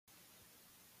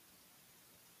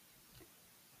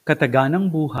Kataganang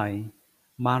Buhay,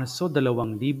 Marso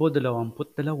 2022,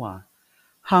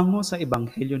 hango sa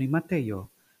Ebanghelyo ni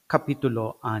Mateo,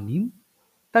 Kapitulo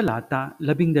 6, Talata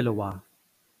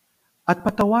 12. At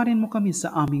patawarin mo kami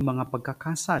sa aming mga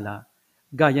pagkakasala,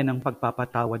 gaya ng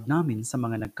pagpapatawad namin sa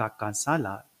mga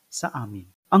nagkakasala sa amin.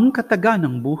 Ang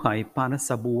kataganang buhay para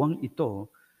sa buwang ito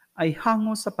ay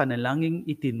hango sa panalangin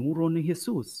itinuro ni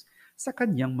Jesus sa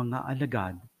kanyang mga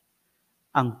alagad,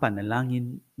 ang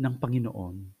panalangin ng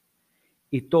Panginoon.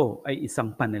 Ito ay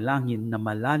isang panalangin na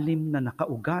malalim na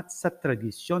nakaugat sa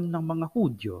tradisyon ng mga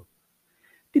Hudyo.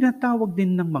 Tinatawag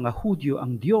din ng mga Hudyo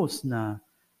ang Diyos na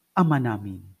Ama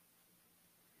namin.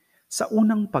 Sa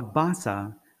unang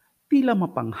pagbasa, tila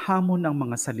mapanghamon ang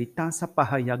mga salita sa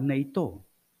pahayag na ito.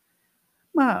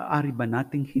 Maaari ba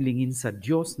nating hilingin sa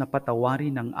Diyos na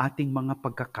patawarin ang ating mga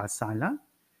pagkakasala,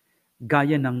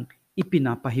 gaya ng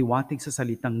ipinapahiwatig sa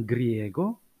salitang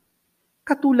Griego?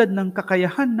 Katulad ng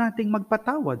kakayahan nating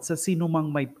magpatawad sa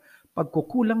sinumang may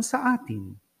pagkukulang sa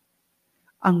atin.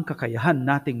 Ang kakayahan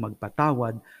nating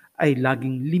magpatawad ay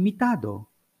laging limitado,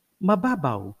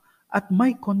 mababaw, at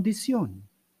may kondisyon.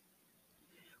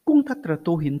 Kung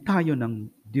tatratuhin tayo ng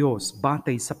Diyos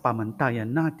batay sa pamantayan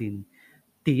natin,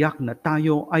 tiyak na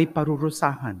tayo ay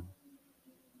parurusahan.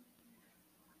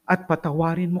 At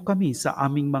patawarin mo kami sa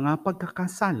aming mga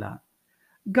pagkakasala,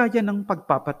 gaya ng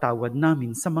pagpapatawad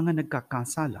namin sa mga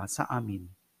nagkakasala sa amin.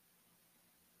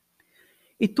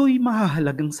 Ito'y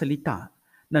mahahalagang salita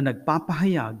na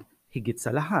nagpapahayag, higit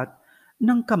sa lahat,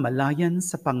 ng kamalayan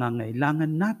sa pangangailangan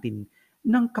natin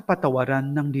ng kapatawaran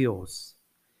ng Diyos.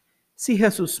 Si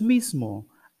Jesus mismo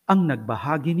ang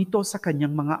nagbahagi nito sa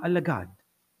kanyang mga alagad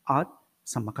at,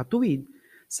 sa makatuwid,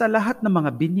 sa lahat ng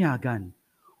mga binyagan,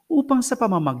 upang sa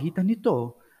pamamagitan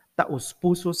nito,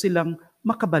 taos-puso silang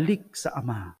makabalik sa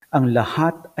Ama. Ang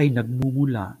lahat ay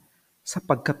nagmumula sa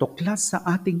pagkatuklas sa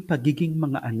ating pagiging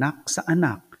mga anak sa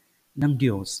anak ng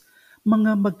Diyos,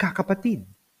 mga magkakapatid,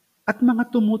 at mga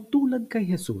tumutulad kay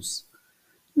Jesus,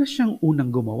 na siyang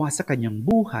unang gumawa sa kanyang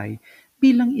buhay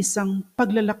bilang isang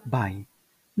paglalakbay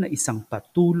na isang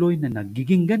patuloy na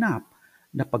nagiging ganap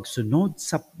na pagsunod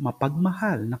sa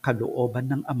mapagmahal na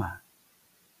kalooban ng Ama.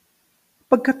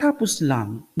 Pagkatapos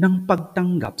lang ng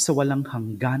pagtanggap sa walang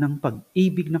hangganang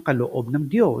pag-ibig na kaloob ng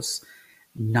Diyos,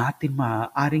 natin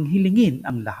maaaring hilingin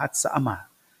ang lahat sa Ama.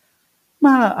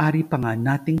 Maaari pa nga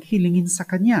nating hilingin sa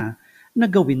Kanya na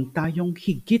gawin tayong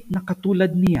higit na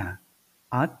katulad niya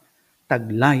at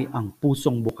taglay ang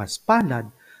pusong bukas palad,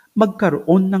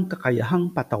 magkaroon ng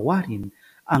kakayahang patawarin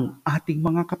ang ating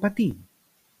mga kapatid.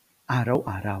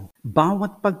 Araw-araw,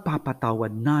 bawat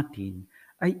pagpapatawad natin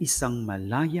ay isang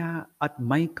malaya at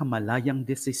may kamalayang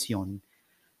desisyon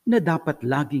na dapat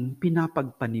laging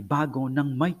pinapagpanibago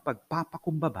ng may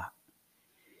pagpapakumbaba.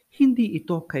 Hindi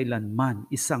ito kailanman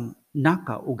isang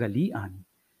nakaugalian,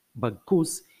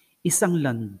 bagkus isang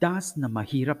landas na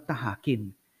mahirap tahakin,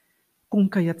 kung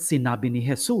kaya't sinabi ni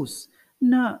Jesus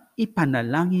na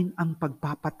ipanalangin ang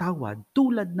pagpapatawad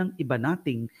tulad ng iba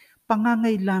nating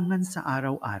pangangailangan sa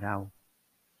araw-araw.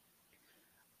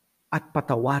 At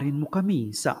patawarin mo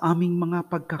kami sa aming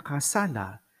mga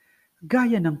pagkakasala,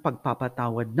 gaya ng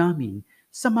pagpapatawad namin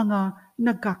sa mga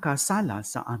nagkakasala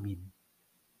sa amin.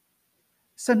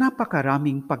 Sa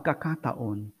napakaraming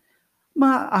pagkakataon,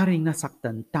 maaaring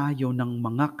nasaktan tayo ng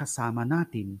mga kasama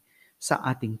natin sa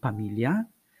ating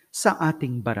pamilya, sa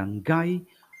ating barangay,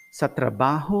 sa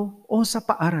trabaho o sa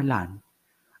paaralan,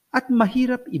 at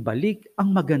mahirap ibalik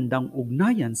ang magandang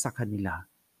ugnayan sa kanila.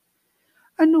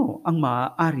 Ano ang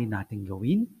maaari nating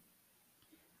gawin?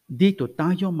 Dito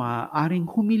tayo maaaring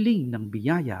humiling ng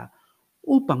biyaya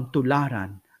upang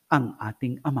tularan ang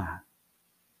ating Ama.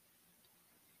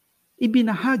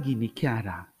 Ibinahagi ni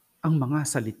Kiara ang mga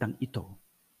salitang ito.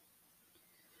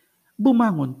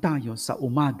 Bumangon tayo sa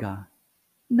umaga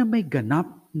na may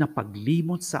ganap na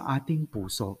paglimot sa ating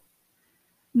puso,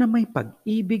 na may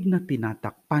pag-ibig na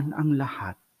tinatakpan ang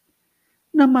lahat,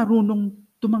 na marunong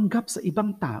tumanggap sa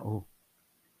ibang tao,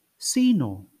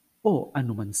 sino o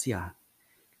anuman siya,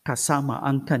 kasama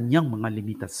ang kanyang mga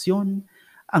limitasyon,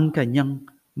 ang kanyang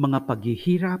mga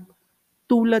paghihirap,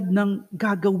 tulad ng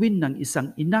gagawin ng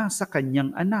isang ina sa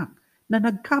kanyang anak na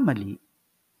nagkamali.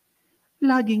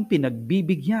 Laging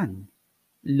pinagbibigyan,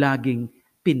 laging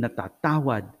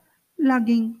pinatatawad,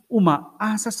 laging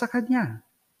umaasa sa kanya.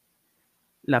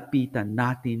 Lapitan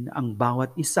natin ang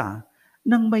bawat isa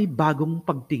ng may bagong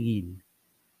pagtingin,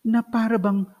 na para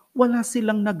bang wala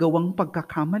silang nagawang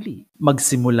pagkakamali.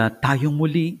 Magsimula tayong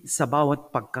muli sa bawat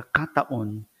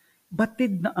pagkakataon,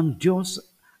 batid na ang Diyos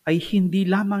ay hindi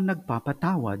lamang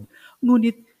nagpapatawad,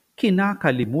 ngunit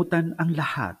kinakalimutan ang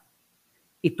lahat.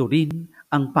 Ito rin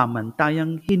ang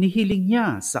pamantayang hinihiling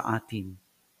niya sa atin.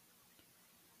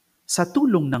 Sa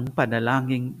tulong ng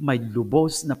panalangin may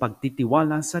lubos na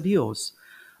pagtitiwala sa Diyos,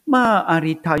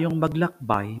 maaari tayong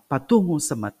maglakbay patungo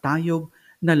sa matayog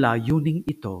na layuning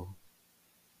ito.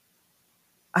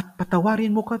 At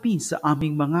patawarin mo kami sa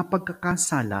aming mga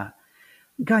pagkakasala,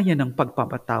 gaya ng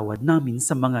pagpapatawad namin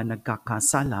sa mga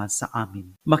nagkakasala sa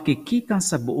amin. Makikita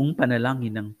sa buong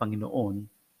panalangin ng Panginoon,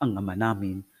 ang Ama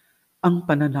namin, ang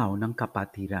pananaw ng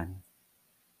kapatiran.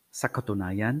 Sa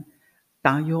katunayan,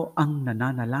 tayo ang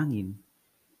nananalangin.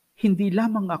 Hindi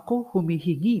lamang ako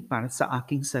humihingi para sa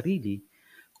aking sarili,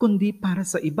 kundi para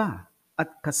sa iba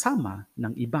at kasama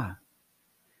ng iba.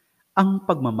 Ang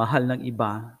pagmamahal ng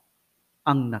iba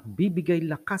ang nagbibigay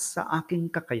lakas sa aking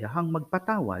kakayahang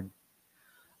magpatawad,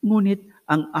 ngunit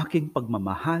ang aking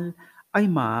pagmamahal ay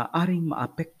maaaring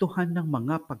maapektuhan ng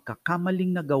mga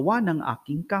pagkakamaling nagawa ng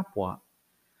aking kapwa.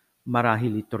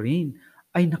 Marahil ito rin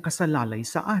ay nakasalalay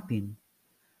sa atin.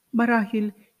 Marahil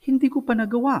hindi ko pa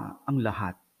nagawa ang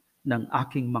lahat ng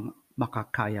aking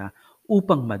makakaya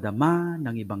upang madama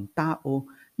ng ibang tao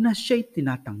na siya'y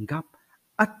tinatanggap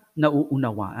at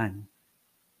nauunawaan.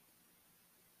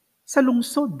 Sa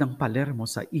lungsod ng Palermo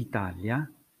sa Italia,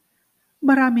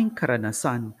 maraming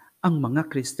karanasan ang mga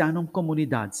Kristiyanong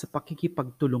komunidad sa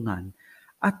pakikipagtulungan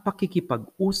at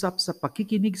pakikipag-usap sa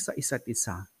pakikinig sa isa't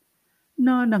isa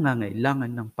na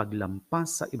nangangailangan ng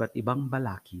paglampas sa iba't ibang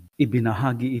balakid.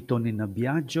 Ibinahagi ito ni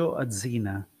Biagio at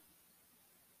Zina.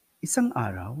 Isang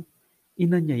araw,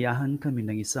 inanyayahan kami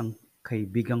ng isang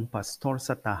kaibigang pastor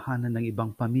sa tahanan ng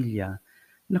ibang pamilya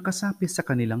na kasapi sa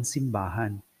kanilang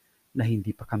simbahan na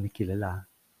hindi pa kami kilala.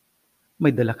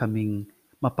 May dala kaming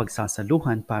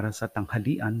mapagsasaluhan para sa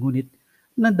tanghalian, ngunit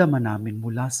nadama namin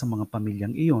mula sa mga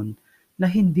pamilyang iyon na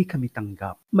hindi kami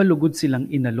tanggap. Malugod silang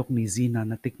inalok ni Zina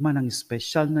na tikman ang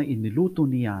espesyal na iniluto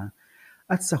niya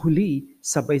at sa huli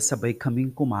sabay-sabay kaming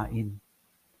kumain.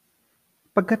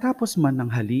 Pagkatapos man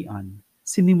ng halian,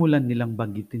 sinimulan nilang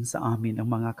banggitin sa amin ang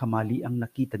mga kamaliang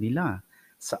nakita nila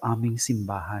sa aming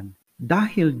simbahan.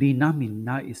 Dahil di namin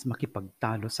nais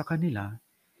makipagtalo sa kanila,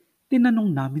 tinanong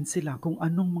namin sila kung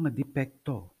anong mga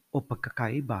depekto o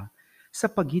pagkakaiba sa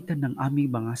pagitan ng aming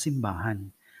mga simbahan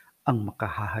ang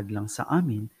makahahadlang sa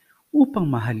amin upang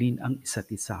mahalin ang isa't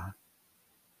isa.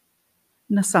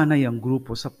 Nasanay ang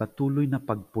grupo sa patuloy na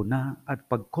pagpuna at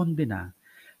pagkondena,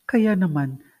 kaya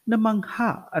naman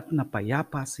namangha at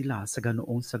napayapa sila sa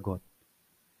ganoong sagot.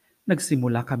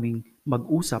 Nagsimula kaming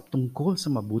mag-usap tungkol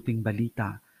sa mabuting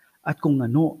balita at kung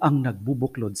ano ang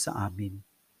nagbubuklod sa amin.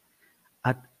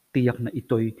 At tiyak na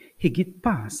ito'y higit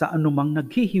pa sa anumang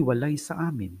naghihiwalay sa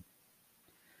amin.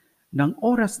 Nang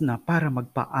oras na para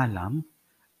magpaalam,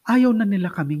 ayaw na nila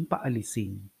kaming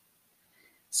paalisin.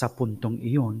 Sa puntong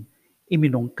iyon,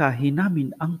 iminungkahi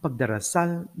namin ang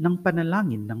pagdarasal ng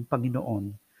panalangin ng Panginoon,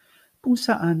 kung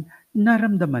saan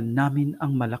naramdaman namin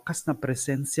ang malakas na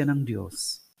presensya ng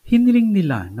Diyos. Hiniling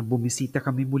nila na bumisita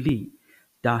kami muli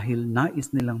dahil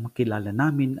nais nilang makilala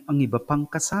namin ang iba pang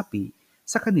kasapi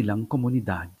sa kanilang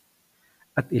komunidad.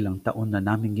 At ilang taon na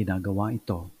namin ginagawa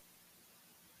ito.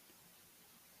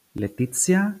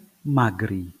 Letizia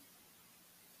Magri.